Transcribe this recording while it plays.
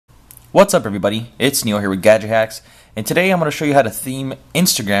What's up everybody, it's Neil here with Gadget Hacks, and today I'm going to show you how to theme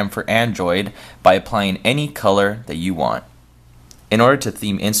Instagram for Android by applying any color that you want. In order to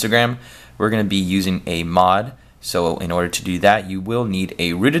theme Instagram, we're going to be using a mod, so in order to do that you will need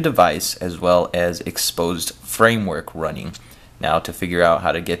a rooted device as well as Xposed Framework running. Now to figure out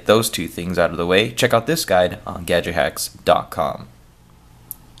how to get those two things out of the way, check out this guide on gadgethacks.com.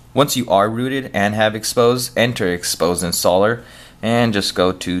 Once you are rooted and have Xposed, enter Xposed Installer and just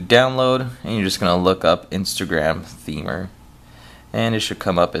go to download, and you're just going to look up Instagram themer, and it should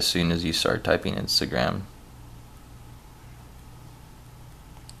come up as soon as you start typing Instagram.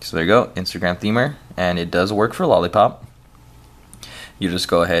 So there you go, Instagram themer, and it does work for Lollipop. You just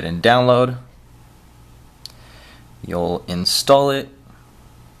go ahead and download, you'll install it.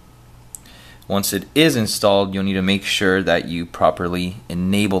 Once it is installed, you'll need to make sure that you properly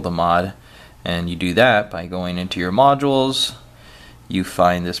enable the mod, and you do that by going into your modules. You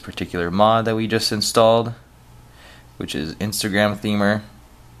find this particular mod that we just installed, which is Instagram themer.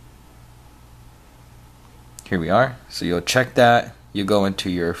 Here we are. So you'll check that, you go into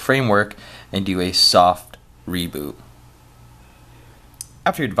your framework and do a soft reboot.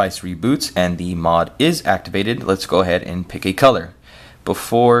 After your device reboots and the mod is activated, let's go ahead and pick a color.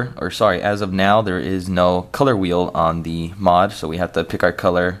 As of now, there is no color wheel on the mod, so we have to pick our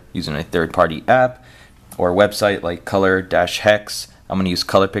color using a third-party app or website like color-hex. I'm going to use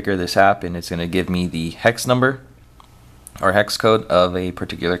Color Picker, this app, and it's going to give me the hex number or hex code of a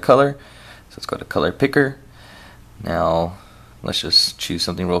particular color. So let's go to Color Picker. Now let's just choose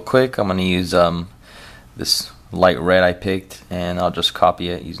something real quick. I'm going to use this light red I picked, and I'll just copy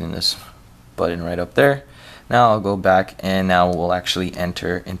it using this button right up there. Now I'll go back, and now we'll actually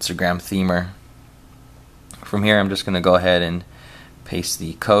enter Instagram themer. From here I'm just going to go ahead and paste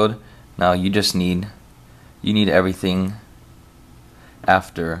the code. Now you need everything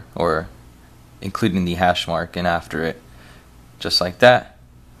after, or including the hash mark and after it, just like that.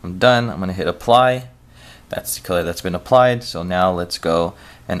 I'm done. I'm going to hit apply. That's the color that's been applied. So now let's go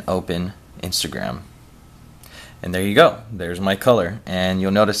and open Instagram, and there you go, there's my color. And you'll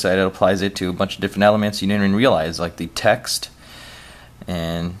notice that it applies it to a bunch of different elements you didn't even realize, like the text.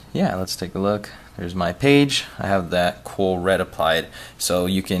 And yeah, let's take a look. There's my page. I have that cool red applied, so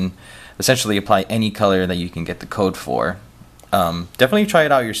you can essentially apply any color that you can get the code for. Definitely try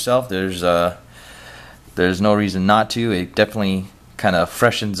it out yourself. There's no reason not to. It definitely kind of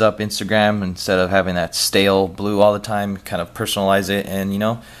freshens up Instagram instead of having that stale blue all the time. Kind of personalize it and,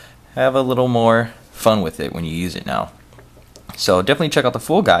 have a little more fun with it when you use it now. So definitely check out the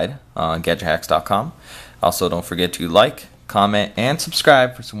full guide on gadgethacks.com. Also, don't forget to like, comment, and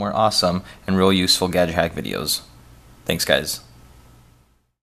subscribe for some more awesome and real useful Gadget Hack videos. Thanks, guys.